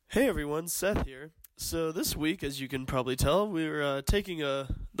Hey everyone, Seth here. So this week, as you can probably tell, we're taking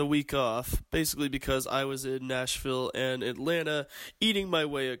the week off, basically because I was in Nashville and Atlanta, eating my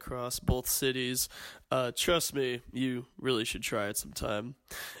way across both cities. Trust me, you really should try it sometime.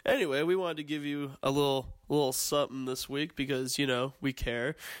 Anyway, we wanted to give you a little something this week because, we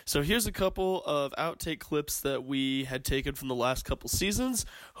care. So here's a couple of outtake clips that we had taken from the last couple seasons.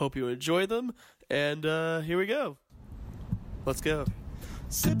 Hope you enjoy them, and here we go. Let's go.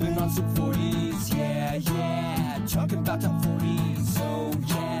 Sipping on some 40s, yeah. Talking about top 40s, oh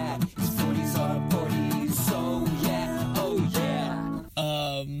yeah. These 40s are 40s, so yeah, oh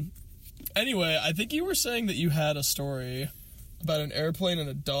yeah. Anyway, I think you were saying that you had a story about an airplane and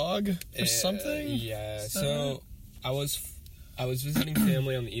a dog or something? Yeah, so I was visiting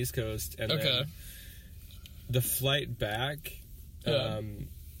family on the East Coast, and then the flight back,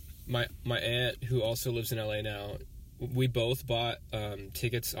 my aunt, who also lives in LA now, we both bought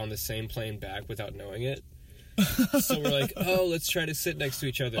tickets on the same plane back without knowing it. So we're like, let's try to sit next to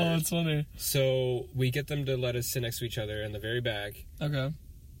each other. Oh, that's funny. So we get them to let us sit next to each other in the very back. Okay.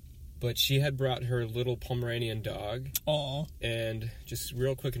 But she had brought her little Pomeranian dog. Aw. And just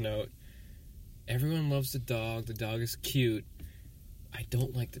real quick note, everyone loves the dog. The dog is cute. I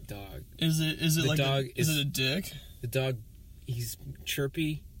don't like the dog. Is it a dick? The dog, he's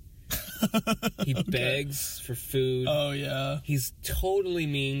chirpy. He begs for food. Oh, yeah. He's totally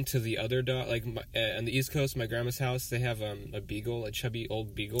mean to the other dog. Like, on the East Coast, my grandma's house, they have a beagle, a chubby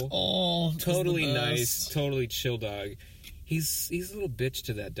old beagle. Oh, totally nice, totally chill dog. He's a little bitch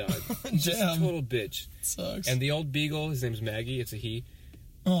to that dog. Just a total bitch. Sucks. And the old beagle, his name's Maggie. It's a he.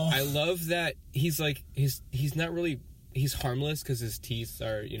 Oh. I love that he's like, he's not really, he's harmless because his teeth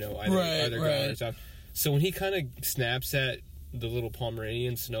are, either gone or stuff. So when he kind of snaps at the little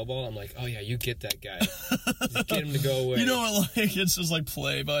Pomeranian Snowball, I'm like, oh yeah, you get that guy. Just get him to go away. You know what, it's just like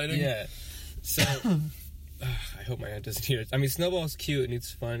play biting. Yeah. So, I hope my aunt doesn't hear it. I mean, Snowball's cute and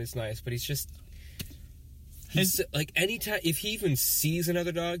it's fun, it's nice, but he's like, anytime, if he even sees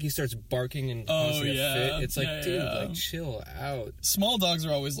another dog, he starts barking and causing a fit. It's like, dude, like, chill out. Small dogs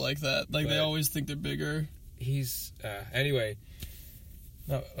are always like that. Like, they always think they're bigger. He's, anyway.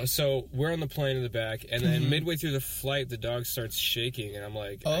 So we're on the plane in the back, and then midway through the flight, the dog starts shaking, and I'm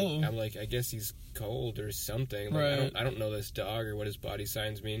like, I guess he's cold or something. Like, I don't know this dog or what his body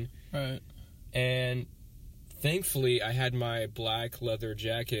signs mean. Right. And thankfully, I had my black leather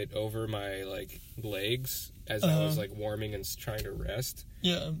jacket over my legs as I was warming and trying to rest.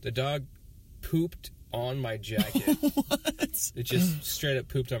 Yeah. The dog pooped on my jacket. What? It just straight up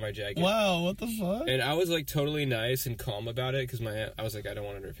pooped on my jacket. Wow, what the fuck? And I was totally nice and calm about it because I was like, I don't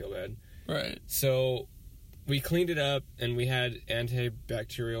want her to feel bad. Right. So we cleaned it up and we had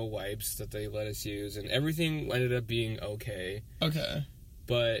antibacterial wipes that they let us use, and everything ended up being okay. Okay.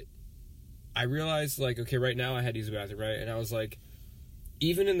 But I realized right now I had to use the bathroom, right? And I was like,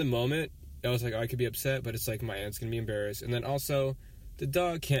 even in the moment, I was like, I could be upset, but it's like my aunt's gonna be embarrassed, and then also the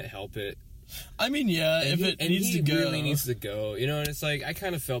dog can't help it. I mean, yeah, and if it needs to go. He really needs to go, and it's like, I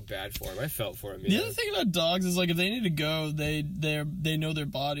kind of felt bad for him. I felt for him. The other thing about dogs is, if they need to go, they know their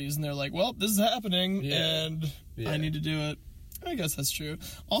bodies, and they're like, well, this is happening, and I need to do it. I guess that's true.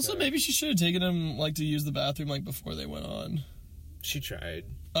 Also, maybe she should have taken him, to use the bathroom, before they went on. She tried.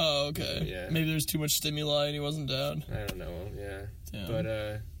 Oh, okay. Yeah. Maybe there's too much stimuli, and he wasn't down. I don't know, yeah. Damn. But,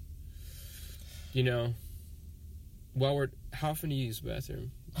 how often do you use the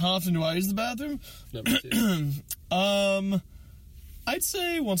bathroom? How often do I use the bathroom? Number 2. I'd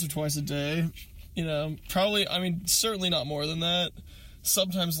say once or twice a day. Probably, certainly not more than that.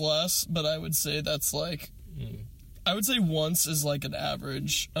 Sometimes less, but I would say that's I would say once is an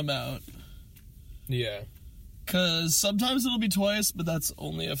average amount. Yeah. Because sometimes it'll be twice, but that's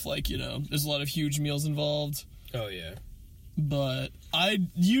only if, there's a lot of huge meals involved. Oh, yeah. But I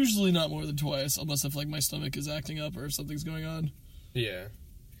usually not more than twice, unless if, my stomach is acting up or if something's going on. Yeah.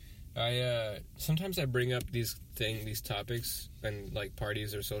 Sometimes I bring up these topics and,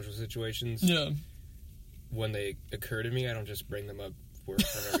 parties or social situations. Yeah. When they occur to me, I don't just bring them up for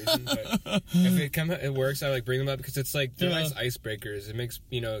no reason. But if it works, I, bring them up because it's, they're nice icebreakers. It makes,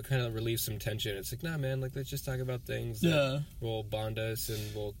 it kind of relieves some tension. It's like, nah, man, let's just talk about things that will bond us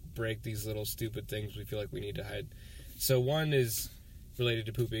and will break these little stupid things we feel like we need to hide. So one is related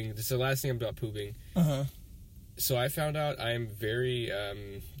to pooping. This is the last thing about pooping. Uh-huh. So I found out I'm very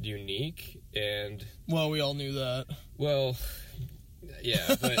unique and... Well, we all knew that. Well,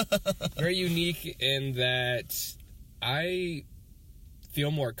 yeah, but very unique in that I feel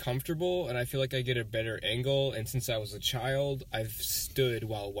more comfortable and I feel like I get a better angle, and since I was a child, I've stood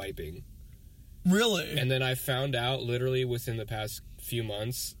while wiping. Really? And then I found out literally within the past few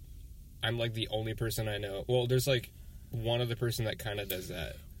months I'm like the only person I know. Well, there's like one other person that kind of does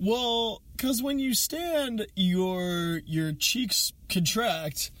that. Well, because when you stand, your cheeks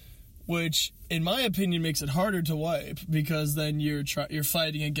contract, which, in my opinion, makes it harder to wipe because then you're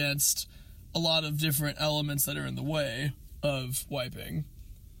fighting against a lot of different elements that are in the way of wiping.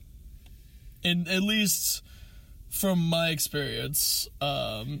 And at least from my experience,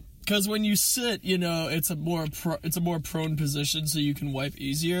 because when you sit, you know, it's a more prone position, so you can wipe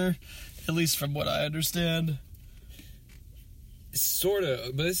easier. At least from what I understand. Sort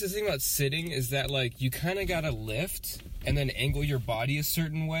of, but this is the thing about sitting is that, like, you kind of gotta lift and then angle your body a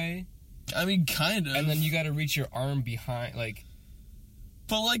certain way. I mean, kind of. And then you gotta reach your arm behind, like...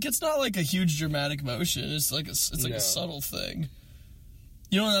 But, like, it's not, like, a huge dramatic motion. It's like a subtle thing.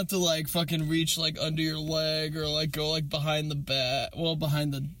 You don't have to, like, fucking reach, like, under your leg or, like, go, like, behind the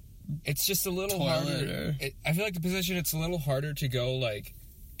behind the It's just a little toilet harder. I feel like the position, it's a little harder to go, like,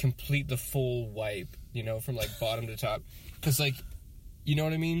 complete the full wipe, you know, from, like, bottom to top. Because, like, you know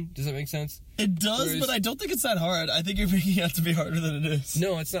what I mean? Does that make sense? It does, but I don't think it's that hard. I think you're making it out to be harder than it is.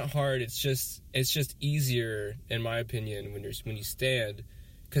 No, it's not hard. It's just easier, in my opinion, when you stand.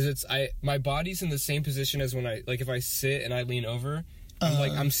 Because my body's in the same position as when if I sit and I lean over,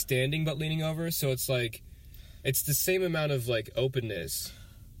 I'm standing but leaning over, so it's like, it's the same amount of, like, openness.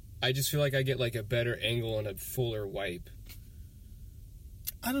 I just feel like I get, like, a better angle and a fuller wipe.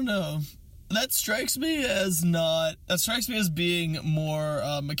 I don't know. That strikes me as being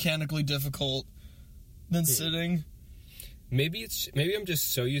more mechanically difficult than sitting. Maybe I'm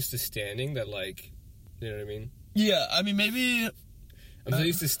just so used to standing that, like, you know what I mean? Yeah, I mean, maybe... I'm so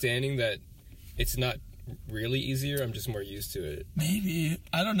used to standing that it's not really easier. I'm just more used to it. Maybe.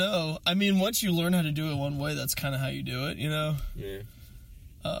 I don't know. I mean, once you learn how to do it one way, that's kind of how you do it, you know? Yeah.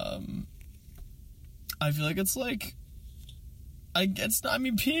 I feel like it's like...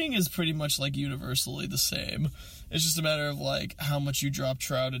 peeing is pretty much, like, universally the same. It's just a matter of, like, how much you drop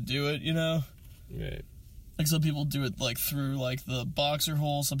trow to do it, you know? Right. Like, some people do it, like, through, like, the boxer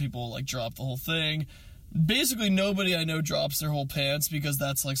hole. Some people, like, drop the whole thing. Basically, nobody I know drops their whole pants because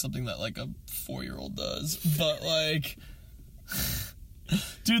that's, like, something that, like, a 4-year-old does. But, like...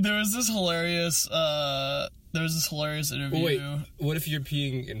 Dude, there was this hilarious interview. Wait, what if you're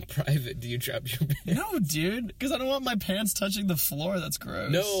peeing in private? Do you drop your pants? No, dude, because I don't want my pants touching the floor. That's gross.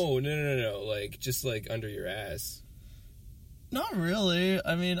 No. Like, just, like, under your ass. Not really.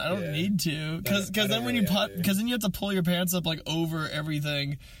 I mean, I don't need to. Because then when because then you have to pull your pants up, like, over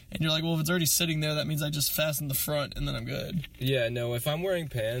everything. And you're like, well, if it's already sitting there, that means I just fasten the front and then I'm good. Yeah, no, if I'm wearing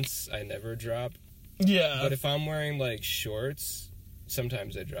pants, I never drop. Yeah. But if I'm wearing, like, shorts,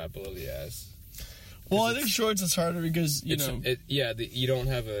 sometimes I drop below the ass. Well, I think shorts is harder because, you know... you don't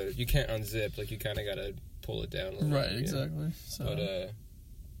have you can't unzip. Like, you kind of got to pull it down a little Right, bit, exactly. So. But,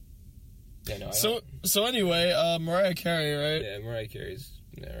 yeah, no, So anyway, Mariah Carey, right? Yeah, Mariah Carey's...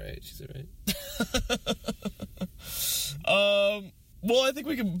 Yeah, right. She's right. Well, I think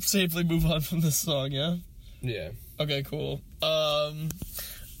we can safely move on from this song, yeah? Yeah. Okay, cool.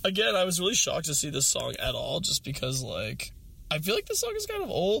 Again, I was really shocked to see this song at all, just because, like... I feel like this song is kind of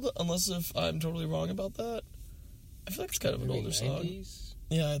old, unless if I'm totally wrong about that. I feel like it's kind of an older 90s? song.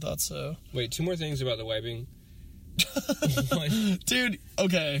 Yeah, I thought so. Wait, 2 more things about the wiping. Dude,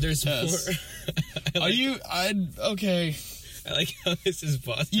 okay. There's more. Okay. I like how this is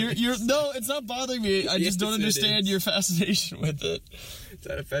bothering you. No, it's not bothering me. I just don't understand your fascination with it. It's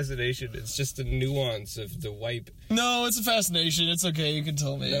not a fascination. It's just a nuance of the wipe. No, it's a fascination. It's okay. You can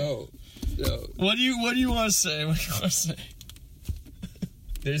tell me. No. What do you want to say? What do you want to say?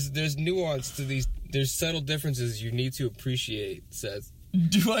 There's nuance to these. There's subtle differences you need to appreciate, Seth.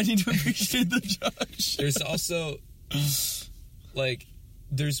 Do I need to appreciate the Josh? There's also, like,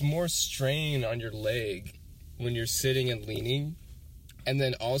 there's more strain on your leg when you're sitting and leaning. And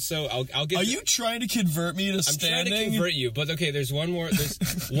then also, I'll get... Are you trying to convert me to standing? I'm trying to convert you, but okay, there's one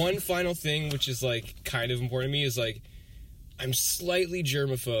one final thing which is, like, kind of important to me is, like, I'm slightly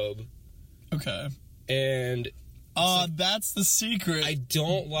germaphobe. Okay. And... that's the secret. I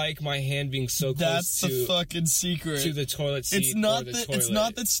don't like my hand being so close to the fucking secret. To the toilet seat. It's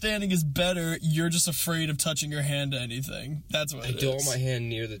not that standing is better, you're just afraid of touching your hand to anything. That's what it is. I don't want my hand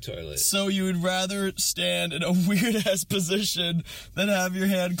near the toilet. So you would rather stand in a weird ass position than have your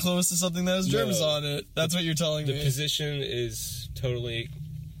hand close to something that has germs on it. That's what you're telling me. The position is totally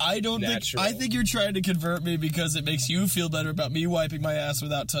natural. I think you're trying to convert me because it makes you feel better about me wiping my ass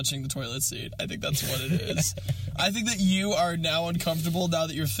without touching the toilet seat. I think that's what it is. I think that you are now uncomfortable now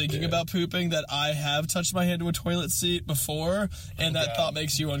that you're thinking about pooping that I have touched my hand to a toilet seat before, and that thought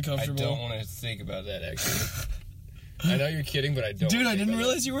makes you uncomfortable. I don't want to think about that, actually. I know you're kidding, but I don't. Dude, I didn't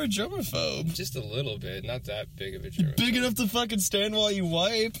realize you were a germaphobe. Just a little bit, not that big of a germaphobe. Big enough to fucking stand while you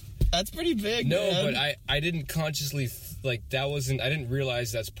wipe. That's pretty big, No, man. but I didn't consciously, that wasn't, I didn't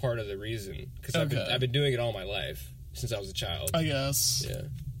realize that's part of the reason. Because I've been doing it all my life, since I was a child. I guess. Yeah.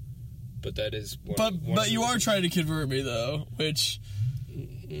 But that is one But you are trying to convert me, though, which...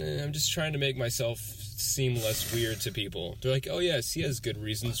 I'm just trying to make myself seem less weird to people. They're like, oh yes, he has good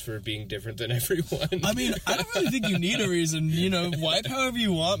reasons for being different than everyone. I mean, I don't really think you need a reason. You know, wipe however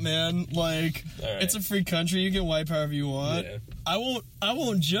you want, man. Like, right. It's a free country. You can wipe however you want. Yeah. I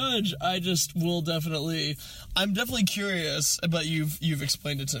won't judge. I just will definitely... I'm definitely curious, but you've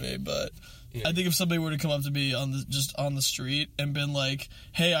explained it to me, but... Yeah. I think if somebody were to come up to me on the street and been like,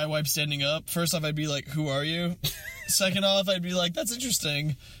 hey, I wipe standing up, first off, I'd be like, who are you? Second off, I'd be like, that's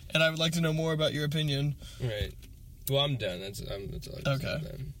interesting, and I would like to know more about your opinion. Right. Well, I'm done. That's all I okay.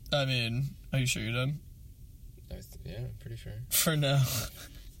 I mean, are you sure you're done? Yeah, I'm pretty sure. For now.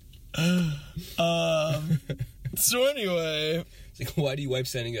 So anyway. It's like, why do you wipe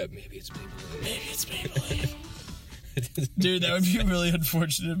standing up? Maybe it's Maybelline. Dude, that would be really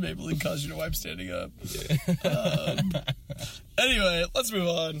unfortunate if Maybelline caused you to wipe standing up. Yeah. Anyway, let's move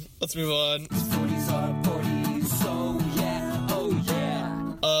on. 40s are 40s, so yeah, oh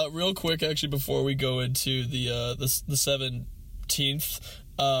yeah. Real quick, actually, before we go into the 17th,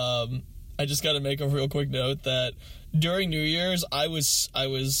 I just got to make a real quick note that during New Year's, I was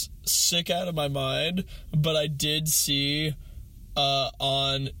sick out of my mind, but I did see...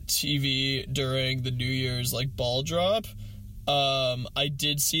 on TV during the New Year's ball drop, I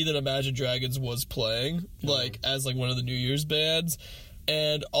did see that Imagine Dragons was playing as one of the New Year's bands,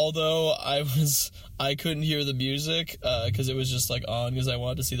 and although I couldn't hear the music because it was just on because I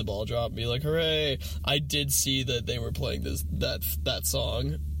wanted to see the ball drop and be like hooray, I did see that they were playing that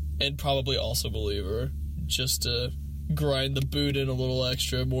song, and probably also Believer, just to grind the boot in a little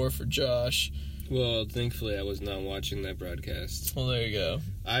extra more for Josh. Well, thankfully, I was not watching that broadcast. Well, there you go.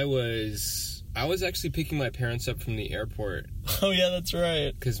 I was actually picking my parents up from the airport. Oh, yeah, that's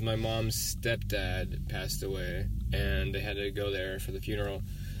right. Because my mom's stepdad passed away, and they had to go there for the funeral.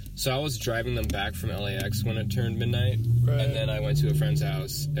 So I was driving them back from LAX when it turned midnight. Right. And then I went to a friend's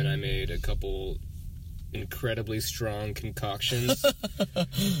house, and I made a couple incredibly strong concoctions.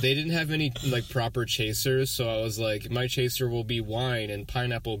 They didn't have any, proper chasers, so I was like, my chaser will be wine and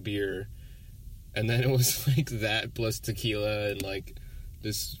pineapple beer. And then it was that plus tequila and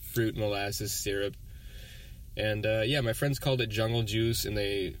this fruit molasses syrup. And yeah, my friends called it jungle juice, and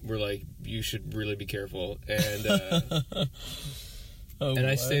they were like, you should really be careful. And and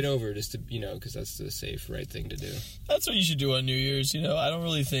I stayed over just to, because that's the safe, right thing to do. That's what you should do on New Year's. I don't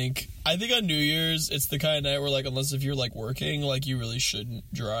really think... I think on New Year's, it's the kind of night where, unless if you're, working, you really shouldn't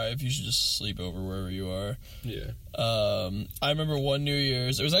drive. You should just sleep over wherever you are. Yeah. I remember one New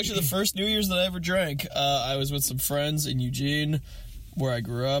Year's... It was actually the first New Year's that I ever drank. I was with some friends in Eugene, where I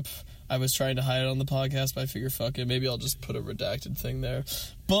grew up. I was trying to hide it on the podcast, but I figured, fuck it, maybe I'll just put a redacted thing there.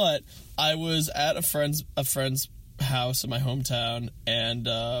 But I was at a friend's house in my hometown,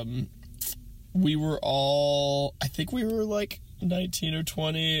 and we were all, I think we were 19 or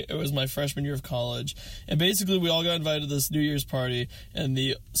 20. It was my freshman year of college, and basically we all got invited to this New Year's party, and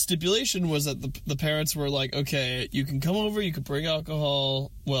the stipulation was that the parents were like, okay, you can come over, you can bring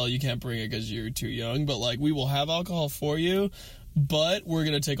alcohol, well, you can't bring it because you're too young, but we will have alcohol for you, but we're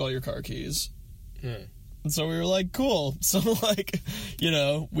gonna take all your car keys. And so we were like, cool. So,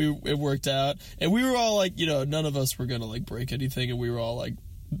 it worked out. And we were all none of us were going to, break anything. And we were all,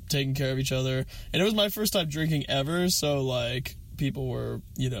 taking care of each other. And it was my first time drinking ever. So, people were,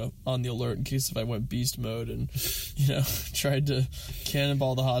 on the alert in case if I went beast mode and, tried to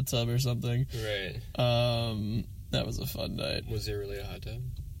cannonball the hot tub or something. Right. That was a fun night. Was there really a hot tub?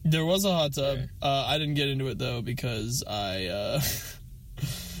 There was a hot tub. Okay. I didn't get into it, though, because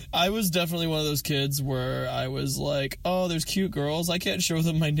I was definitely one of those kids where I was like, oh, there's cute girls. I can't show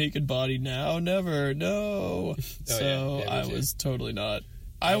them my naked body now. Never. No. I was totally not.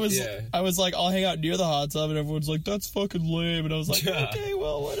 I was like, I'll hang out near the hot tub, and everyone's like, that's fucking lame. And I was like, okay,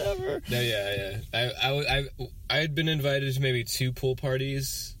 well, whatever. No, yeah. I had been invited to maybe 2 pool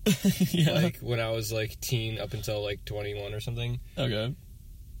parties. Yeah. When I was teen up until 21 or something. Okay.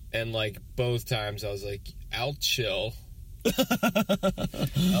 And both times I was like, I'll chill.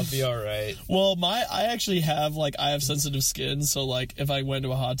 I'll be alright. Well, I actually have I have sensitive skin, so if I went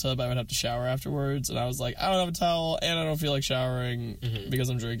to a hot tub I would have to shower afterwards, and I was like, I don't have a towel and I don't feel like showering because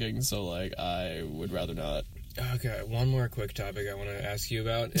I'm drinking, so I would rather not. Okay, one more quick topic I want to ask you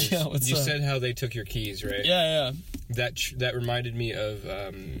about is, what's you up? said how they took your keys, right? Yeah. That reminded me of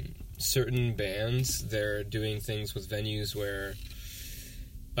certain bands, they're doing things with venues where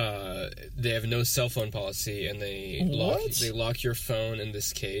they have no cell phone policy, and they lock your phone in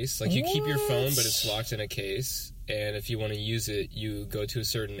this case. Like, you keep your phone, but it's locked in a case, and if you want to use it, you go to a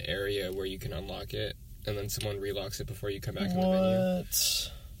certain area where you can unlock it, and then someone relocks it before you come back to the venue.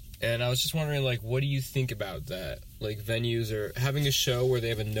 And I was just wondering, like, what do you think about that? Like, venues are having a show where they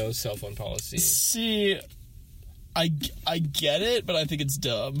have a no cell phone policy. See, I get it, but I think it's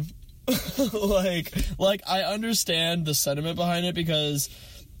dumb. like I understand the sentiment behind it, because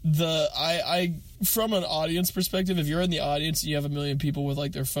I from an audience perspective, if you're in the audience and you have a million people with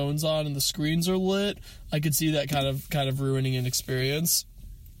like their phones on and the screens are lit, I could see that kind of ruining an experience.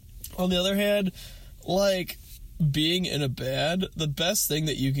 On the other hand, like, being in a band, the best thing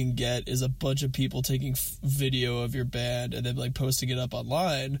that you can get is a bunch of people taking video of your band and then like posting it up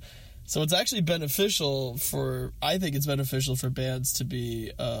online. So it's actually beneficial I think it's beneficial for bands to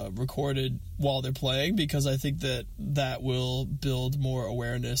be recorded while they're playing, because I think that will build more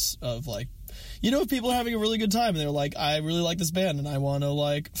awareness of, like, if people are having a really good time and they're like, I really like this band and I want to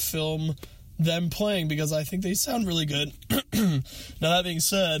like film them playing because I think they sound really good. Now, that being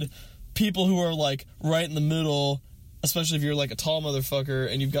said, people who are like right in the middle, especially if you're like a tall motherfucker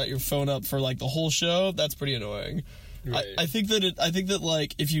and you've got your phone up for like the whole show, that's pretty annoying. Right. I think that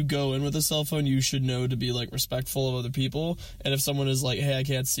like, if you go in with a cell phone, you should know to be like respectful of other people. And if someone is like, hey, I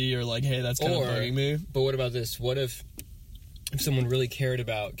can't see, or like, hey, that's kind of bugging me. But what about this? What if someone really cared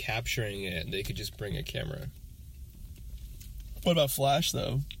about capturing it, they could just bring a camera? What about flash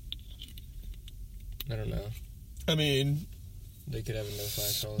though? I don't know. I mean, they could have a no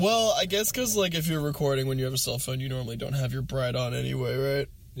flash. Well, I guess because like if you're recording when you have a cell phone, you normally don't have your bright on anyway, right?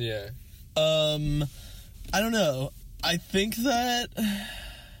 Yeah. I don't know. I think that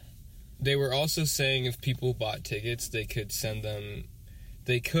they were also saying if people bought tickets, they could,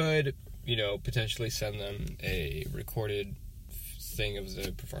 potentially send them a recorded thing of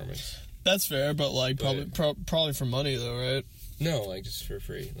the performance. That's fair, but like probably for money though, right? No, like just for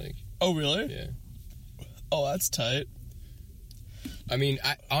free. Like. Oh, really? Yeah. Oh, that's tight. I mean,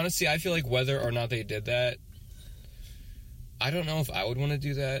 honestly, I feel like whether or not they did that, I don't know if I would want to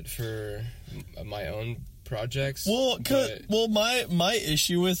do that for my own projects. Well, my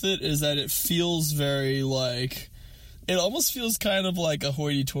issue with it is that it feels very like, it almost feels kind of like a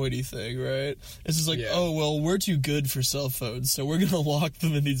hoity-toity thing, right? It's just like, oh, well, we're too good for cell phones, so we're going to lock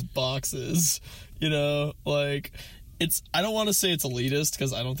them in these boxes, like, I don't want to say it's elitist,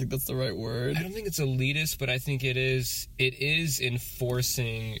 because I don't think that's the right word. I don't think it's elitist, but I think it is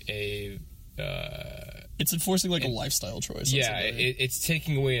enforcing a... it's enforcing like a lifestyle choice. Yeah, it's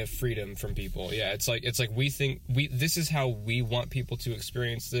taking away a freedom from people. Yeah, it's like we think this is how we want people to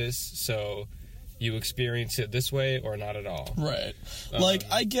experience this, so you experience it this way or not at all. Right. Like,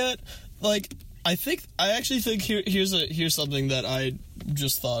 I get, like, I actually think here's something that I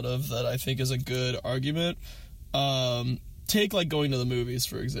just thought of that I think is a good argument. Take like going to the movies,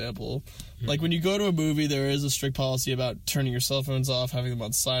 for example. Like, when you go to a movie, there is a strict policy about turning your cell phones off, having them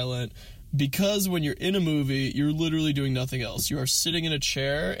on silent. Because when you're in a movie, you're literally doing nothing else. You are sitting in a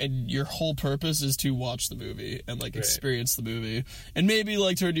chair, and your whole purpose is to watch the movie and, like, experience the movie. And maybe,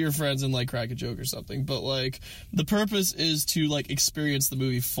 like, turn to your friends and, like, crack a joke or something. But, like, the purpose is to, like, experience the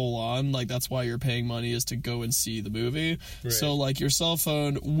movie full on. Like, that's why you're paying money, is to go and see the movie. Right. So, like, your cell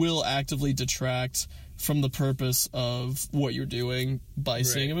phone will actively detract from the purpose of what you're doing by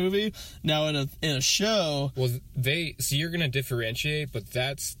seeing a movie. Now, in a show... Well, so you're going to differentiate, but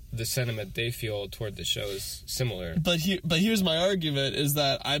that's the sentiment they feel toward the show is similar. But here's my argument, is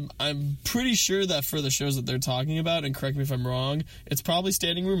that I'm pretty sure that for the shows that they're talking about, and correct me if I'm wrong, it's probably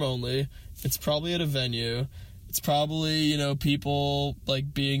standing room only, it's probably at a venue, it's probably, people,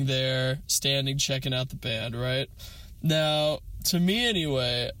 like, being there, standing, checking out the band, right? Now, to me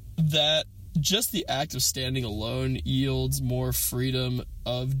anyway, that... just the act of standing alone yields more freedom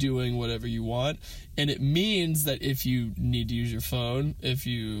of doing whatever you want. And it means that if you need to use your phone, if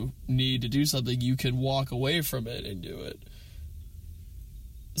you need to do something, you can walk away from it and do it.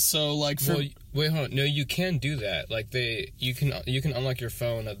 So, like, for... Well, wait, hold on. No, you can do that. Like, you can unlock your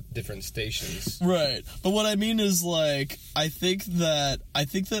phone at different stations. Right. But what I mean is, like, I think that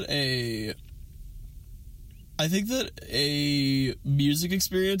a music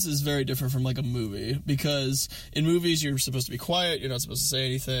experience is very different from, like, a movie, because in movies you're supposed to be quiet, you're not supposed to say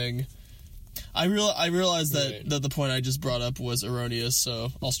anything. I realize that the point I just brought up was erroneous,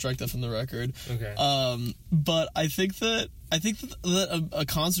 so I'll strike that from the record. Okay. But I think that a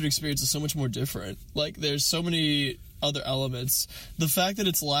concert experience is so much more different. Like, there's so many other elements. The fact that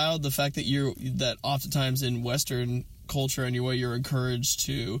it's loud, the fact that that oftentimes in Western culture anyway, you're encouraged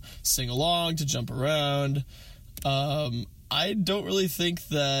to sing along, to jump around. I don't really think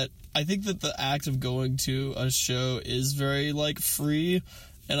that... I think that the act of going to a show is very, like, free,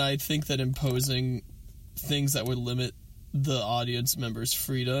 and I think that imposing things that would limit the audience members'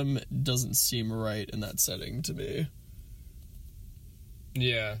 freedom doesn't seem right in that setting to me.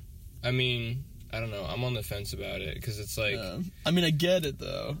 Yeah. I mean, I don't know. I'm on the fence about it, because it's like... I mean, I get it,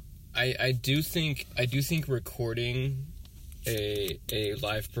 though. I do think recording a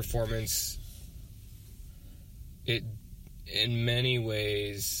live performance, it in many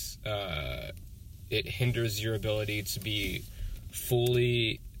ways it hinders your ability to be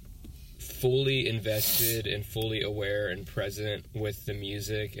fully invested and fully aware and present with the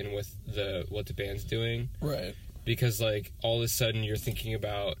music and with what the band's doing. Right. Because like all of a sudden you're thinking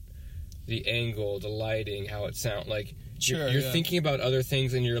about the angle, the lighting, how it sounds. Like you're thinking about other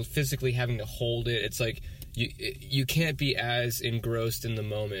things and you're physically having to hold it. It's like you can't be as engrossed in the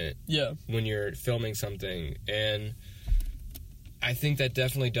moment when you're filming something. And I think that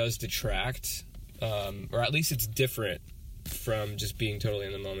definitely does detract, or at least it's different from just being totally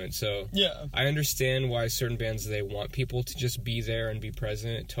in the moment. So I understand why certain bands, they want people to just be there and be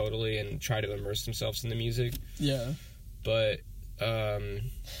present totally and try to immerse themselves in the music. Yeah. But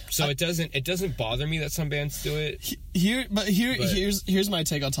it doesn't bother me that some bands do it. Here's my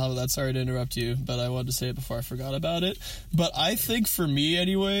take on top of that. Sorry to interrupt you, but I wanted to say it before I forgot about it. But I think for me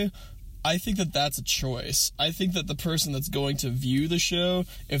anyway, I think that that's a choice. I think that the person that's going to view the show,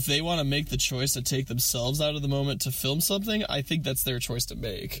 if they want to make the choice to take themselves out of the moment to film something, I think that's their choice to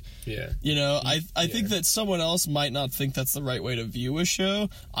make. Yeah. You know, I think that someone else might not think that's the right way to view a show.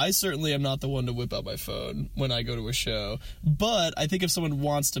 I certainly am not the one to whip out my phone when I go to a show. But I think if someone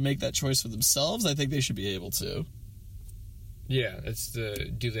wants to make that choice for themselves, I think they should be able to. Yeah, it's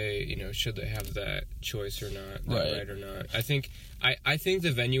should they have that choice or not, right or not? I think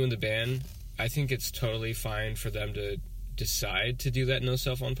the venue and the band, I think it's totally fine for them to decide to do that no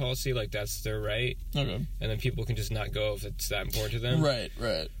cell phone policy. Like that's their right. Okay. And then people can just not go if it's that important to them. Right.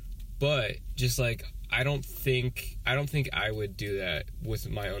 But just like I don't think I would do that with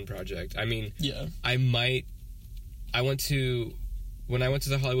my own project. I mean, I might. When I went to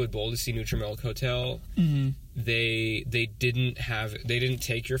the Hollywood Bowl to see Neutral Milk Hotel, they didn't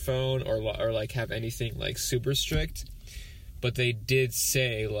take your phone or like have anything like super strict, but they did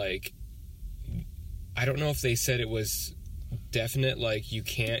say like, I don't know if they said it was definite, like you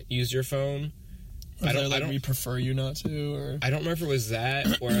can't use your phone. We prefer you not to, or I don't remember if it was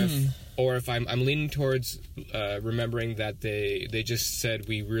that, or if I'm leaning towards remembering that they just said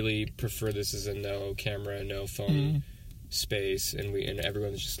we really prefer this as a no camera, no phone space, and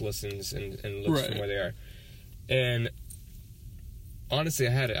everyone just listens and looks from where they are. And honestly,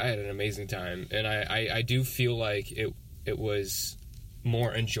 I had an amazing time, and I do feel like it was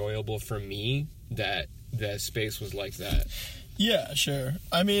more enjoyable for me that the space was like that. Yeah, sure.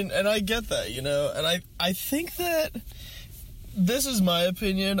 I mean, and I get that, you know, and I think that this is my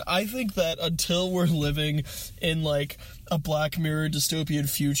opinion. I think that until we're living in like a Black Mirror dystopian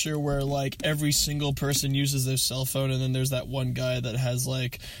future where like every single person uses their cell phone, and then there's that one guy that has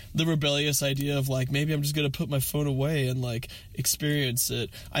like the rebellious idea of like, maybe I'm just gonna put my phone away and like experience it.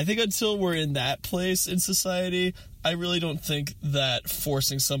 I think until we're in that place in society, I really don't think that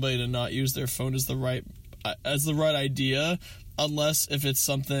forcing somebody to not use their phone is the right idea, unless if it's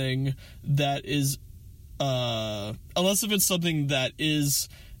something that is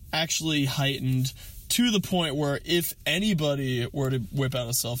actually heightened to the point where if anybody were to whip out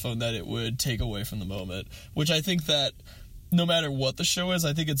a cell phone, that it would take away from the moment. Which I think that no matter what the show is,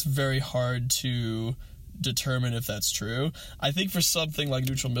 I think it's very hard to determine if that's true. I think for something like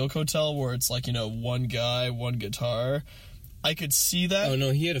Neutral Milk Hotel, where it's like, you know, one guy, one guitar, I could see that. Oh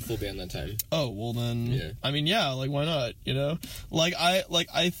no, he had a full band that time. Oh well, then I mean, yeah, like why not? You know,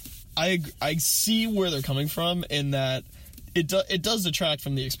 I see where they're coming from in that it does detract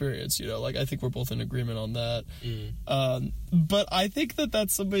from the experience. You know, like I think we're both in agreement on that. But I think that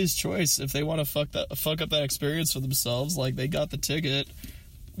that's somebody's choice. If they want to fuck up that experience for themselves, like they got the ticket,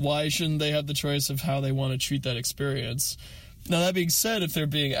 why shouldn't they have the choice of how they want to treat that experience? Now, that being said, if they're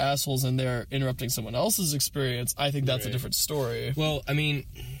being assholes and they're interrupting someone else's experience, I think that's a different story. Well, I mean,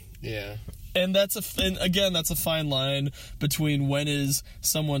 yeah. And that's a fine line between when is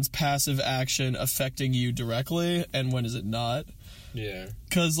someone's passive action affecting you directly and when is it not. Yeah.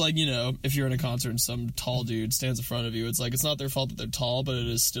 Because, like, you know, if you're in a concert and some tall dude stands in front of you, it's like, it's not their fault that they're tall, but it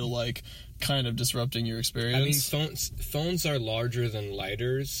is still, like, kind of disrupting your experience. I mean, phones are larger than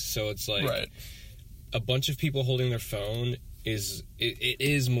lighters, so it's like a bunch of people holding their phone is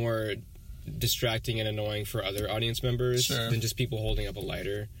more distracting and annoying for other audience members than just people holding up a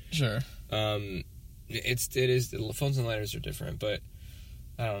lighter. Sure. It is phones and lighters are different, but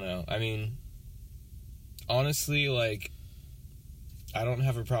I don't know. I mean, honestly, like, I don't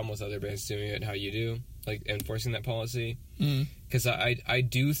have a problem with other bands doing it how you do, like enforcing that policy, because I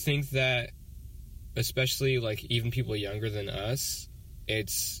do think that, especially like even people younger than us,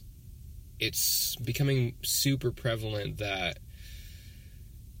 it's becoming super prevalent that,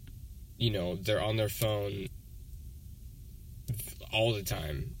 you know, they're on their phone all the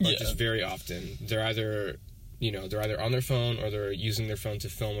time, or just very often. They're either on their phone or they're using their phone to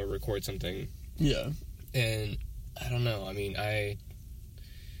film or record something. Yeah. And I don't know. I mean, I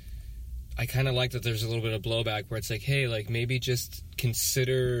kind of like that there's a little bit of blowback where it's like, hey, like, maybe just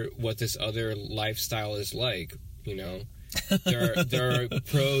consider what this other lifestyle is like, you know? There are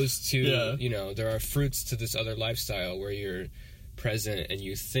pros to, you know, there are fruits to this other lifestyle where you're present and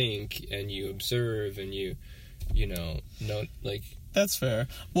you think and you observe and you know, like... That's fair.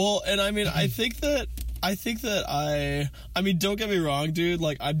 Well, and I mean, I think that I mean, don't get me wrong, dude,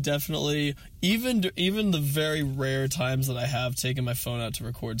 like, I'm definitely, even the very rare times that I have taken my phone out to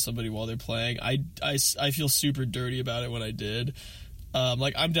record somebody while they're playing, I feel super dirty about it when I did.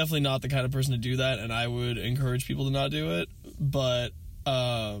 Like, I'm definitely not the kind of person to do that, and I would encourage people to not do it, but,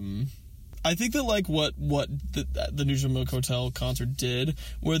 I think that, like, what the Neutral Milk Hotel concert did,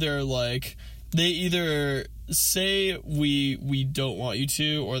 where they're, like, they either say we don't want you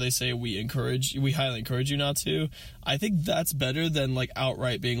to, or they say we highly encourage you not to. I think that's better than, like,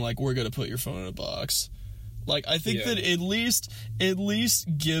 outright being like, we're gonna put your phone in a box. Like, I think that at least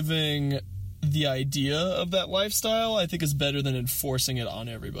giving the idea of that lifestyle, I think, is better than enforcing it on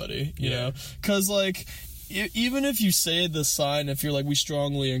everybody, you know? Because, like, even if you say the sign, if you're like, we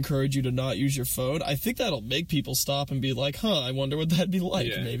strongly encourage you to not use your phone, I think that'll make people stop and be like, I wonder what that'd be like.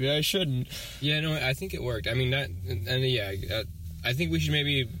 Yeah. Maybe I shouldn't. Yeah, no, I think it worked. I mean, I think we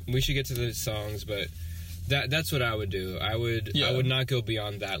should get to the songs, but that's what I would do. I would not go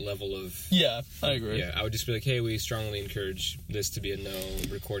beyond that level of... Yeah, I agree. Yeah, I would just be like, hey, we strongly encourage this to be a no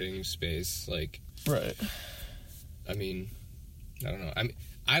recording space. Like... Right. I mean, I don't know. I mean...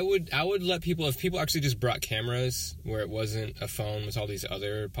 I would let people, if people actually just brought cameras where it wasn't a phone with all these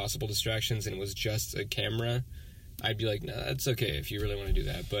other possible distractions and it was just a camera, I'd be like, no, that's okay if you really want to do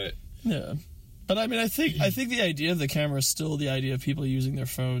that. But yeah, but I mean, I think the idea of the camera is still the idea of people using their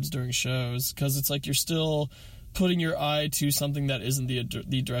phones during shows, because it's like you're still putting your eye to something that isn't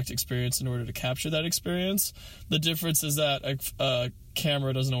the direct experience in order to capture that experience. The difference is that a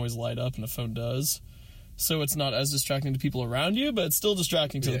camera doesn't always light up and a phone does. So it's not as distracting to people around you, but it's still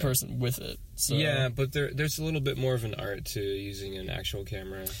distracting to the person with it. So. Yeah, but there's a little bit more of an art to using an actual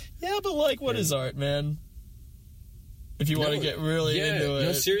camera. Yeah, but, like, what is art, man? If you want to get really into it.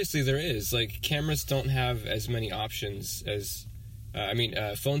 No, seriously, there is. Like, cameras don't have as many options as...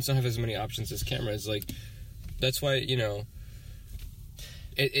 phones don't have as many options as cameras. Like, that's why, you know...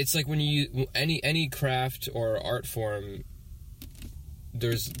 It's like when you... Any craft or art form...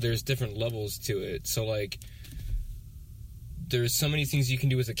 There's different levels to it. So, like, there's so many things you can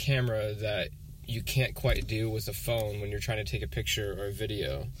do with a camera that you can't quite do with a phone when you're trying to take a picture or a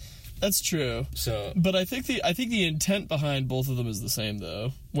video. That's true. So, but I think the intent behind both of them is the same,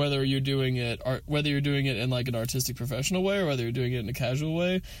 though. Whether you're doing it in, like, an artistic professional way or whether you're doing it in a casual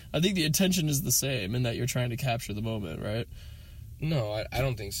way, I think the intention is the same in that you're trying to capture the moment, right? No, I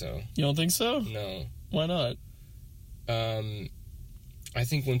don't think so. You don't think so? No. Why not? I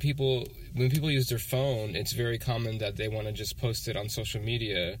think when people use their phone, it's very common that they want to just post it on social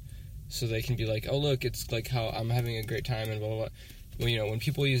media so they can be like, oh, look, it's like how I'm having a great time and blah, blah, blah. Well, you know, when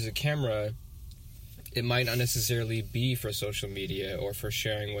people use a camera, it might not necessarily be for social media or for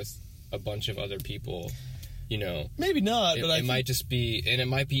sharing with a bunch of other people, you know. Maybe not, but it might just be, and it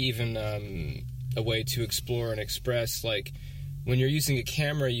might be even a way to explore and express, like, when you're using a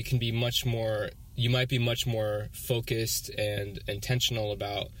camera, you might be much more focused and intentional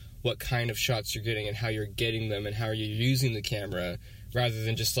about what kind of shots you're getting and how you're getting them and how you're using the camera, rather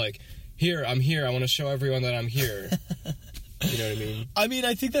than just like, I'm here, I want to show everyone that I'm here. You know what I mean? I mean,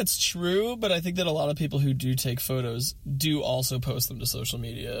 I think that's true, but I think that a lot of people who do take photos do also post them to social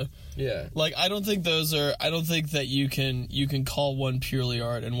media. Yeah. Like, I don't think that you can call one purely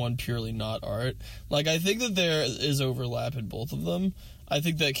art and one purely not art. Like, I think that there is overlap in both of them. I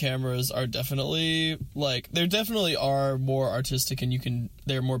think that cameras are definitely, like, they definitely are more artistic and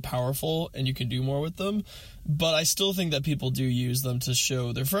they're more powerful and you can do more with them. But I still think that people do use them to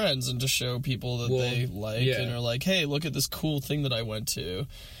show their friends and to show people that they like and are like, hey, look at this cool thing that I went to.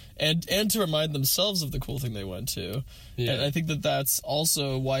 And to remind themselves of the cool thing they went to. Yeah. And I think that that's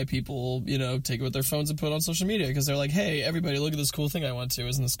also why people, take it with their phones and put it on social media. Because they're like, hey, everybody, look at this cool thing I went to.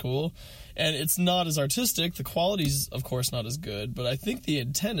 Isn't this cool? And it's not as artistic. The quality's, of course, not as good. But I think the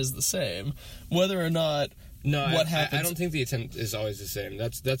intent is the same. Whether or not... No, I don't think the intent is always the same.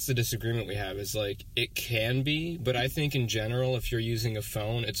 That's the disagreement we have. Is like, it can be. But I think in general, if you're using a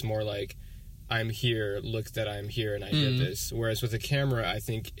phone, it's more like... I'm here, look that I'm here and I did this. Whereas with a camera, I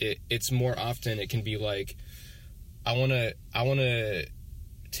think it's more often it can be like, I want to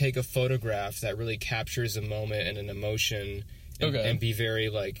take a photograph that really captures a moment and an emotion and be very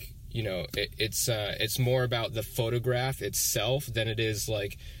like, it's more about the photograph itself than it is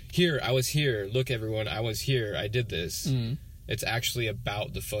like, here, I was here, look everyone, I was here, I did this. It's actually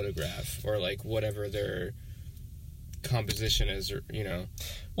about the photograph or like whatever their composition is, or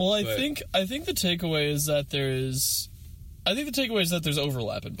Well, I think the takeaway is that there's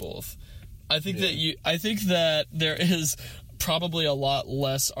overlap in both. I think that there is probably a lot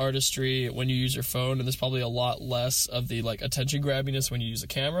less artistry when you use your phone, and there's probably a lot less of the like attention grabbiness when you use a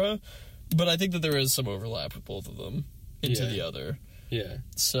camera. But I think that there is some overlap with both of them into the other. Yeah.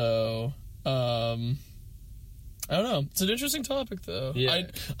 So, I don't know. It's an interesting topic, though. Yeah.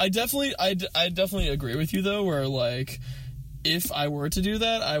 I definitely agree with you, though, where, like, if I were to do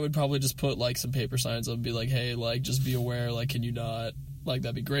that, I would probably just put, like, some paper signs up and be like, hey, like, just be aware, like, can you not? Like,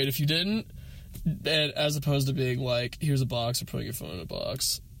 that'd be great if you didn't. And as opposed to being like, here's a box or putting your phone in a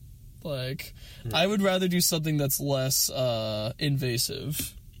box. Like, I would rather do something that's less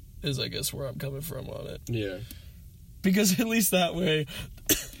invasive, is, I guess, where I'm coming from on it. Yeah. Because at least that way...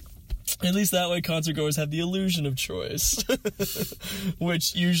 concert goers have the illusion of choice,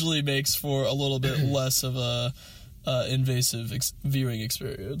 which usually makes for a little bit less of a invasive viewing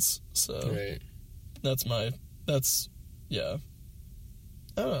experience. So yeah.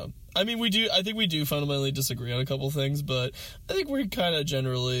 I don't know. I mean, I think we do fundamentally disagree on a couple things, but I think we kind of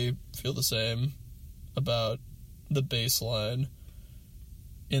generally feel the same about the baseline,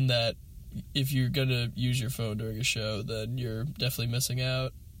 in that if you're going to use your phone during a show, then you're definitely missing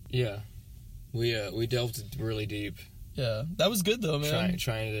out. Yeah. We delved really deep. Yeah. That was good, though, man.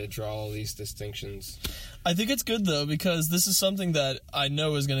 Trying to draw all these distinctions. I think it's good, though, because this is something that I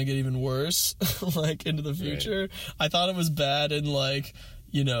know is going to get even worse, like, into the future. Right. I thought it was bad in, like,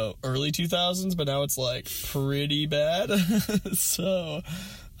 early 2000s, but now it's, like, pretty bad. So...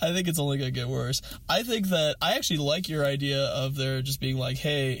 I think it's only going to get worse. I think that I actually like your idea of there just being like,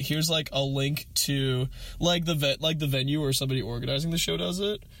 hey, here's like a link to like the venue or somebody organizing the show does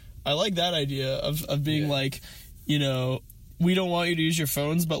it. I like that idea of being like, we don't want you to use your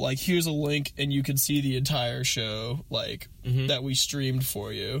phones, but like here's a link and you can see the entire show like that we streamed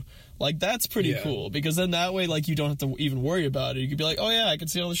for you. Like that's pretty cool, because then that way like you don't have to even worry about it. You could be like, oh yeah, I can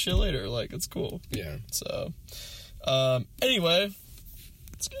see all this shit later. Like it's cool. Yeah. So anyway,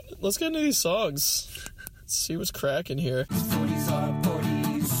 Let's get into these songs. Let's see what's cracking here. 40s are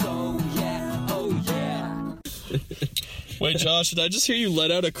 40s, so yeah, oh yeah. Wait, Josh, did I just hear you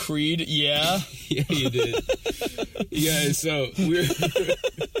let out a Creed? Yeah? Yeah, you did. Yeah, so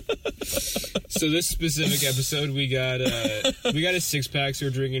so this specific episode, we got a 6-pack, so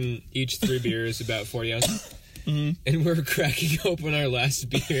we're drinking each 3 beers, about 40 ounces. Mm-hmm. And we're cracking open our last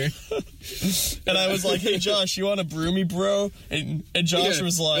beer. And I was like, hey, Josh, you want to brew me, bro? And Josh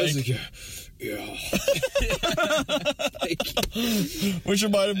was like... Yeah. Which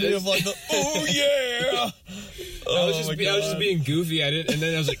reminded me of like the, oh, yeah! I was just being goofy at it, and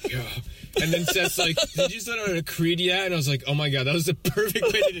then I was like, yeah. And then Seth's like, did you set on a Creed, yeah? And I was like, oh my god, that was the perfect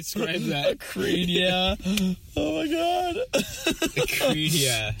way to describe that. A Creed, yeah. Oh my god. A Creed,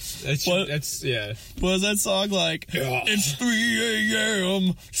 yeah. That's yeah. What was that song like? Yeah. It's 3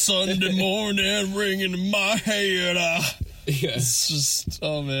 a.m. Sunday morning, ringing in my head. Yeah. It's just,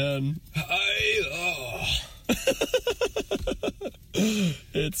 oh man.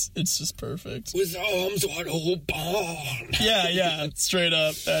 It's just perfect. With arms wide open. Yeah, straight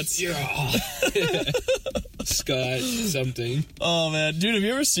up. That's Scott something. Oh man, dude, have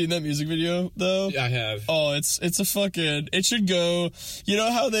you ever seen that music video though? I have. Oh, it's a fucking. It should go. You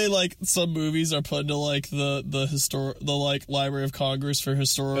know how they like some movies are put into like the like Library of Congress for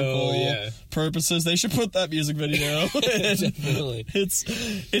historical purposes. They should put that music video. Definitely.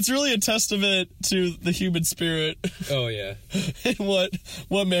 It's really a testament to the human spirit. Oh yeah. And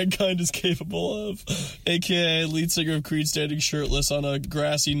what mankind is capable of, aka lead singer of Creed standing shirtless on a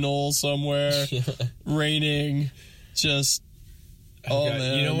grassy knoll somewhere, raining, just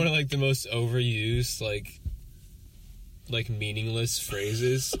man. You know, one of like the most overused like like meaningless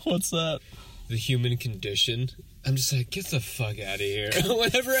phrases. What's that? The human condition. I'm just like, get the fuck out of here.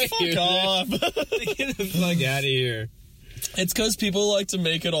 Whenever I hear off. that, get the fuck out of here. It's because people like to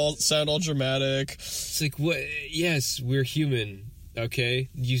make it all sound all dramatic. It's like, what? Yes, we're human. Okay,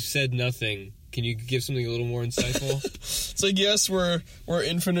 you said nothing. Can you give something a little more insightful? It's like, yes, we're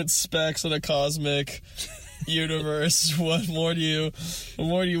infinite specks in a cosmic universe. What more do you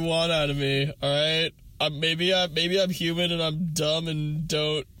want out of me? All right, maybe I'm human and I'm dumb and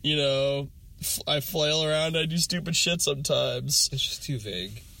don't, I flail around. I do stupid shit sometimes. It's just too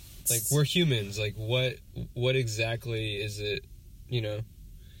vague. Like, we're humans. Like, what exactly is it?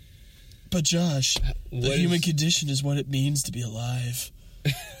 But Josh, the human condition is what it means to be alive.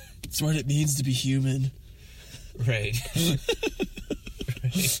 It's what it means to be human. Right.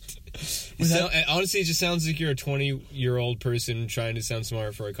 Right. Honestly, it just sounds like you're a 20-year-old person trying to sound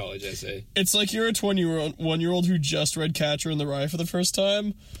smart for a college essay. It's like you're a 21-year-old who just read Catcher in the Rye for the first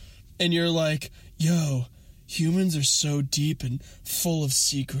time, and you're like, yo, humans are so deep and full of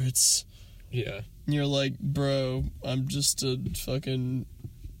secrets. Yeah. And you're like, bro, I'm just a fucking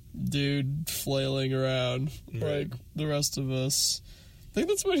dude flailing around like the rest of us. I think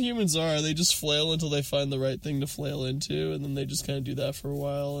that's what humans are. They just flail until they find the right thing to flail into, and then they just kind of do that for a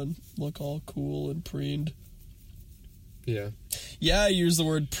while and look all cool and preened. Yeah. Yeah, I use the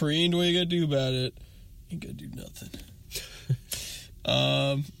word preened. What you gotta do about it? Ain't gonna do nothing.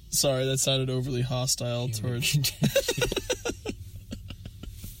 Sorry, that sounded overly hostile towards...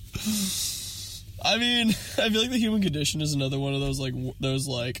 I mean, I feel like the human condition is another one of those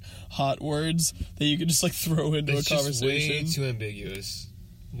hot words that you could just like throw into a conversation. It's way too ambiguous,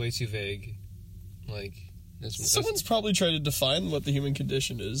 way too vague. Like, someone's probably tried to define what the human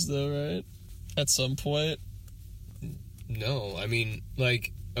condition is, though, right? At some point. No, I mean,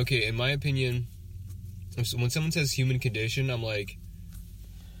 like, okay, in my opinion, when someone says human condition, I'm like,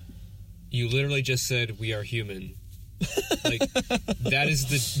 you literally just said we are human. Like, that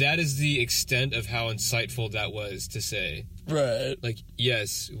is the extent of how insightful that was to say. Right. Like,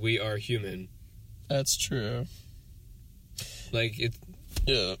 yes, we are human. That's true. Like, it...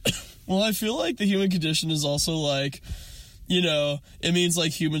 Yeah. Well, I feel like the human condition is also like, it means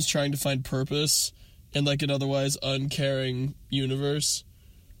like humans trying to find purpose in like an otherwise uncaring universe.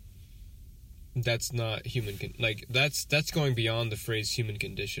 That's not human... that's going beyond the phrase human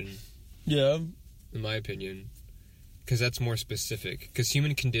condition. Yeah. In my opinion. Because that's more specific. Because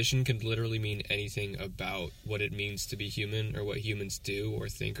human condition can literally mean anything about what it means to be human or what humans do or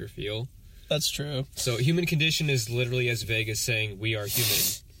think or feel. That's true. So human condition is literally as vague as saying we are human.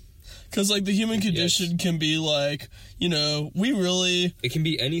 Because, like, the human condition can be like, we really... It can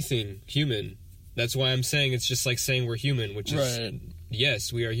be anything human. That's why I'm saying it's just like saying we're human, which is...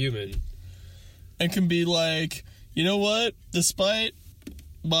 Yes, we are human. It can be like, you know what? Despite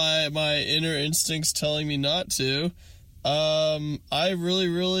my inner instincts telling me not to... I really,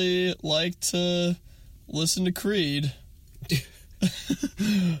 really like to listen to Creed.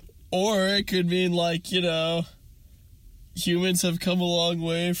 Or it could mean like, humans have come a long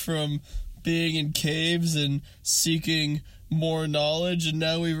way from being in caves and seeking more knowledge, and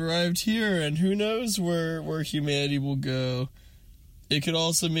now we've arrived here, and who knows where humanity will go. It could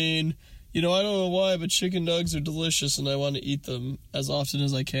also mean, I don't know why, but chicken nuggets are delicious and I want to eat them as often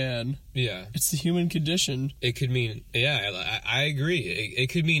as I can. Yeah. It's the human condition. It could mean, I agree. It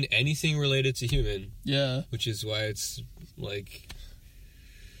could mean anything related to human. Yeah. Which is why it's, like,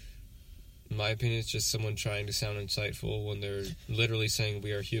 in my opinion, it's just someone trying to sound insightful when they're literally saying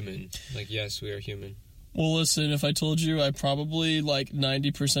we are human. Like, yes, we are human. Well, listen, if I told you, I'm probably,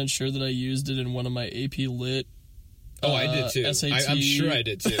 90% sure that I used it in one of my AP Lit I did too. SAT. I'm sure I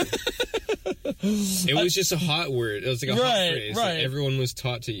did too. It was just a hot word. It was like a hot phrase that everyone was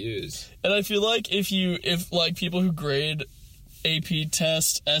taught to use. And I feel like if people who grade AP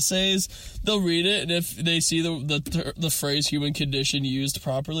test essays, they'll read it, and if they see the phrase human condition used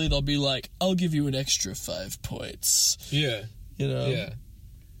properly, they'll be like, I'll give you an extra 5 points. Yeah. Yeah.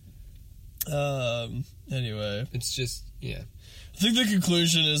 Anyway. It's just, yeah. I think the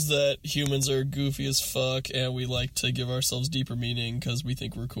conclusion is that humans are goofy as fuck, and we like to give ourselves deeper meaning because we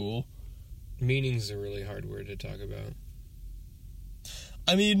think we're cool. Meaning's a really hard word to talk about.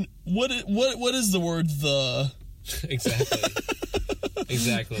 I mean, what is the word the?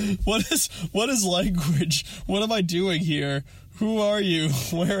 Exactly. What is language? What am I doing here? Who are you?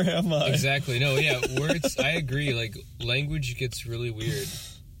 Where am I? Exactly. No, yeah, words, I agree. Like, language gets really weird.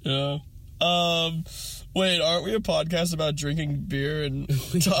 Yeah. Wait, aren't we a podcast about drinking beer and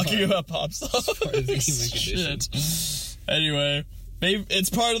talking about pop songs? It's part of the human condition. Shit. Anyway, maybe it's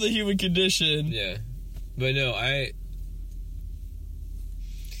part of the human condition. Yeah. But no,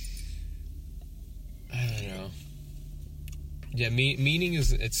 Yeah, meaning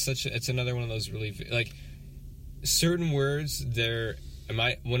is it's another one of those really like certain words.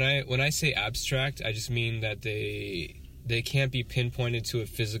 When I say abstract, I just mean that they can't be pinpointed to a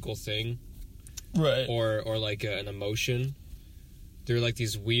physical thing, right? Or like an emotion. They're like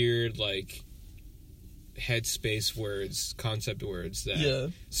these weird like headspace words, concept words that. Yeah.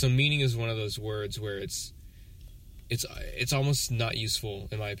 So meaning is one of those words where it's almost not useful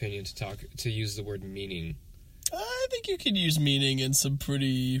in my opinion to use the word meaning. I think you could use meaning in some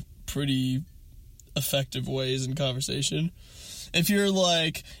pretty effective ways in conversation. If you're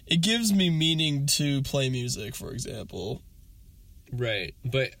like, it gives me meaning to play music, for example. Right,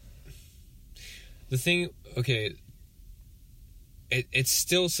 but the thing, okay, it's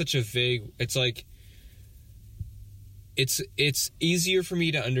still such a vague. It's like it's easier for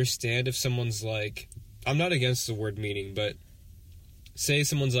me to understand if someone's like, I'm not against the word meaning, but say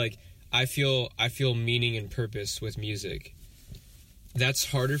someone's like, I feel meaning and purpose with music. That's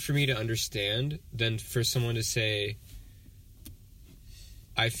harder for me to understand than for someone to say,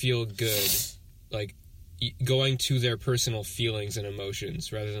 I feel good, like going to their personal feelings and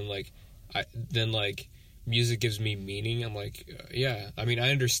emotions rather than like music gives me meaning. I'm like, yeah, I mean,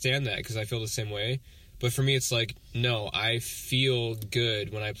 I understand that because I feel the same way. But for me, it's like, no, I feel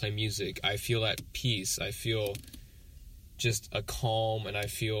good when I play music. I feel at peace. I feel just a calm, and I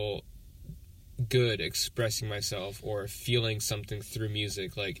feel good expressing myself or feeling something through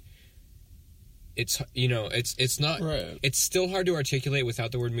music. Like, it's, you know, it's not, right. It's still hard to articulate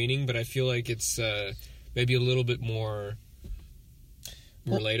without the word meaning, but I feel like it's maybe a little bit more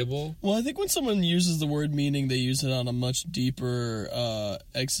relatable. Well, I think when someone uses the word meaning, they use it on a much deeper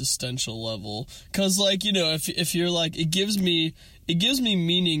existential level. Because, like, you know, if you're like, it gives me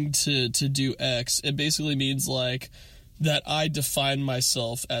meaning to do X, it basically means like that I define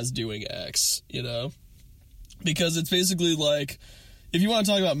myself as doing X, you know? Because it's basically like, if you want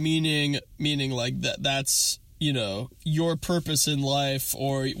to talk about meaning like that's, you know, your purpose in life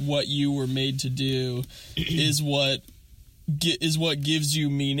or what you were made to do is what gives you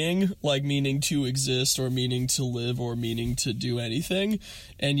meaning, like meaning to exist or meaning to live or meaning to do anything,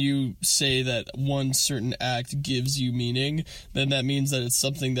 and you say that one certain act gives you meaning, then that means that it's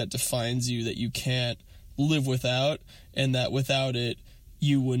something that defines you that you can't live without, and that without it,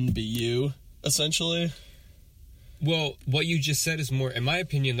 you wouldn't be you, essentially. Well, what you just said is more, in my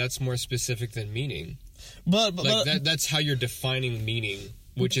opinion, that's more specific than meaning. But that's how you're defining meaning,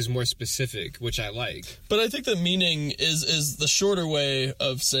 which is more specific, which I like. But I think that meaning is the shorter way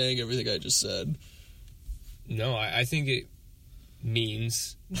of saying everything I just said. No, I think it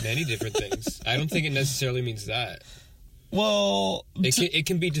means many different things. I don't think it necessarily means that. Well, it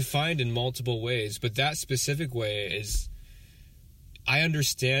can be defined in multiple ways, but that specific way is, I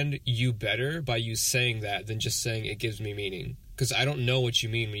understand you better by you saying that than just saying it gives me meaning. Because I don't know what you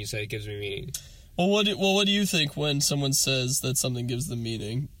mean when you say it gives me meaning. Well, what do you think when someone says that something gives them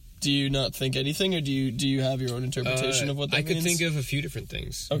meaning? Do you not think anything, or do you have your own interpretation of what that means? I could think of a few different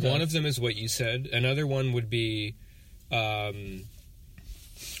things. Okay. One of them is what you said. Another one would be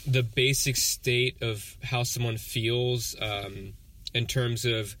the basic state of how someone feels in terms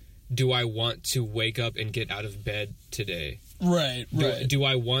of, do I want to wake up and get out of bed today? Right. Do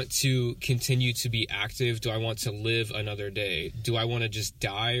I want to continue to be active? Do I want to live another day? Do I want to just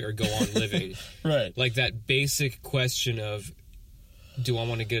die or go on living? Right. Like that basic question of, do I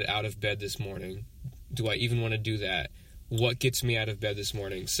want to get out of bed this morning? Do I even want to do that? What gets me out of bed this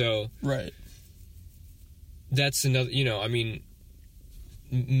morning? So, right. That's another, you know, I mean,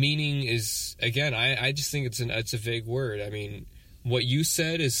 meaning is, again, I just think it's a vague word. I mean, what you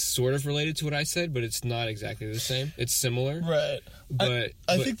said is sort of related to what I said, but it's not exactly the same. It's similar. Right. But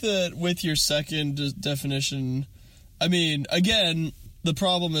I think that with your second definition, I mean, again, the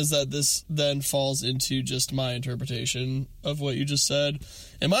problem is that this then falls into just my interpretation of what you just said.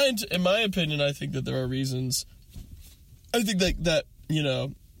 In my opinion, I think that there are reasons. I think that you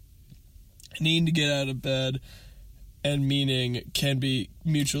know, needing to get out of bed and meaning can be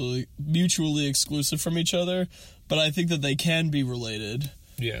mutually exclusive from each other, but I think that they can be related.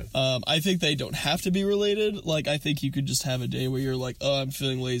 Yeah. I think they don't have to be related. Like, I think you could just have a day where you're like, oh, I'm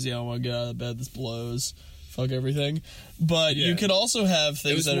feeling lazy, I don't want to get out of bed, this blows, fuck everything. But you could also have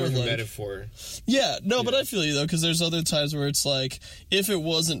things that are like... It was more of a metaphor. Yeah, no, but I feel you, though, because there's other times where it's like, if it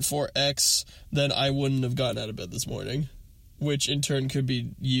wasn't for X, then I wouldn't have gotten out of bed this morning, which in turn could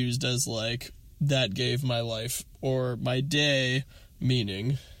be used as, like, that gave my life or my day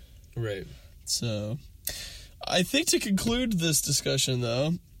meaning. Right. So, I think to conclude this discussion,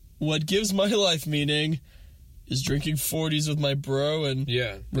 though, what gives my life meaning is drinking 40s with my bro and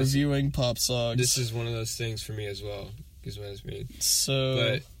reviewing pop songs. This is one of those things for me as well. is what I mean. So,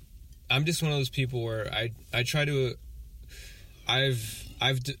 but I'm just one of those people where I try to.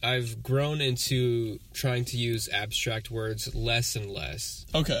 I've grown into trying to use abstract words less and less.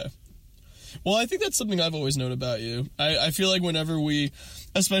 Okay. Well, I think that's something I've always known about you. I feel like whenever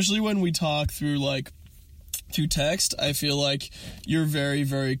especially when we talk through text, I feel like you're very,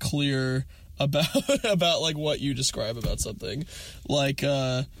 very clear about like what you describe about something. Like,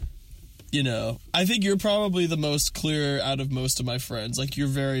 I think you're probably the most clear out of most of my friends. Like, you're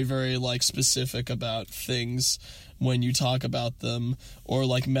very, very like specific about things when you talk about them, or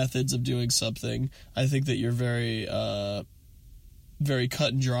like methods of doing something. I think that you're very, very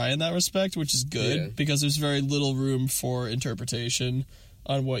cut and dry in that respect, which is good because there's very little room for interpretation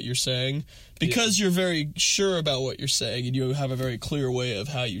on what you're saying, because you're very sure about what you're saying and you have a very clear way of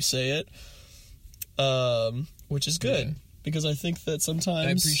how you say it, which is good. Because I think that sometimes... I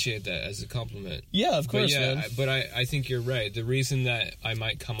appreciate that as a compliment. Yeah, of course, man. But I think you're right. The reason that I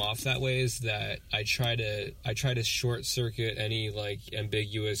might come off that way is that I try to short circuit any like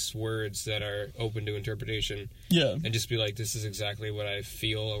ambiguous words that are open to interpretation. Yeah. And just be like, this is exactly what I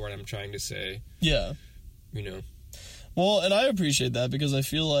feel or what I'm trying to say. Yeah. Well, and I appreciate that because I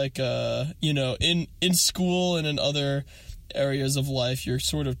feel like, in school and in other areas of life, you're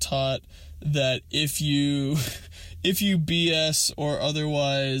sort of taught that if you BS or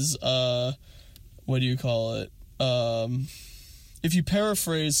otherwise, if you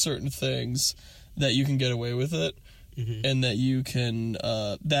paraphrase certain things, that you can get away with it, and that you can,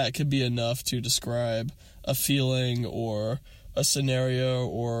 that could be enough to describe a feeling or a scenario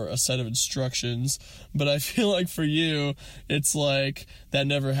or a set of instructions. But I feel like for you, it's like that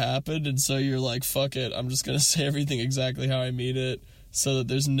never happened, and so you're like, fuck it, I'm just gonna say everything exactly how I mean it, so that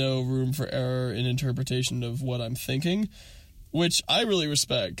there's no room for error in interpretation of what I'm thinking, which I really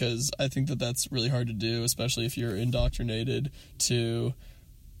respect, because I think that that's really hard to do, especially if you're indoctrinated to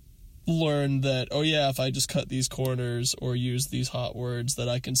learn that, oh yeah, if I just cut these corners or use these hot words, that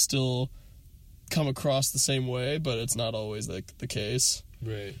I can still come across the same way, but it's not always the case.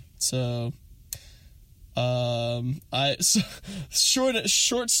 Right. So,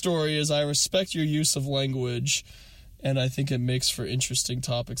 short story is I respect your use of language, and I think it makes for interesting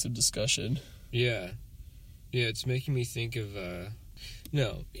topics of discussion. Yeah. Yeah, it's making me think of,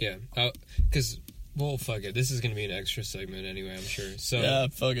 because, well, fuck it, this is going to be an extra segment anyway, I'm sure. So, yeah,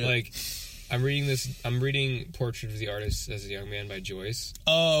 fuck it. Like, I'm reading Portrait of the Artist as a Young Man by Joyce.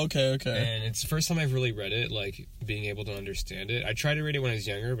 Oh, okay. And it's the first time I've really read it, like, being able to understand it. I tried to read it when I was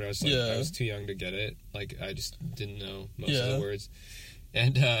younger, but I was I was too young to get it. Like, I just didn't know most of the words.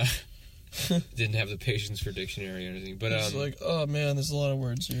 And, didn't have the patience for dictionary or anything. But, it's like, oh man, there's a lot of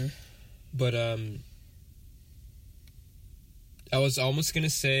words here. But, I was almost gonna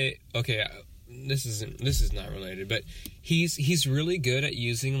say, okay, this is not related, but he's really good at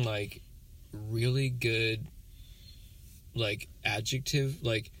using, like, really good, like, adjective,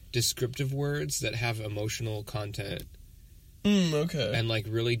 like, descriptive words that have emotional content. Okay. And, like,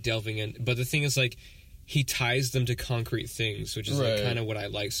 really delving in. But the thing is, like, he ties them to concrete things, which is, like, kind of what I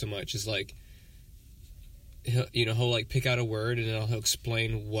like so much, is, like, he'll, like, pick out a word, and then he'll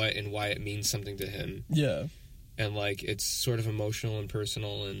explain what and why it means something to him. Yeah. And, like, it's sort of emotional and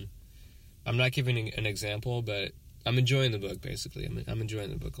personal, and I'm not giving an example, but I'm enjoying the book, basically. I'm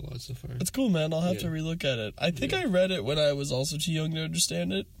enjoying the book a lot so far. It's cool, man. I'll have to relook at it. I think I read it when I was also too young to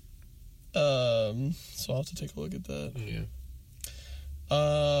understand it. So I'll have to take a look at that.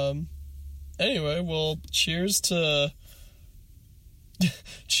 Yeah. Anyway, well, cheers to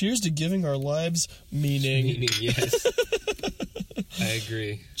giving our lives meaning. Meaning, yes. I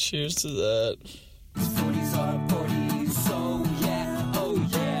agree. Cheers to that. 40s are 40s, so yeah, oh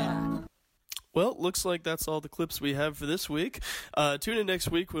yeah. Well, looks like that's all the clips we have for this week. Tune in next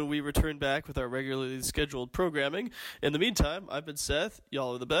week when we return back with our regularly scheduled programming. In the meantime, I've been Seth.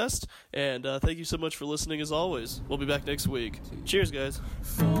 Y'all are the best. And thank you so much for listening as always. We'll be back next week. Cheers, guys.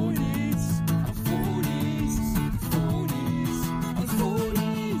 40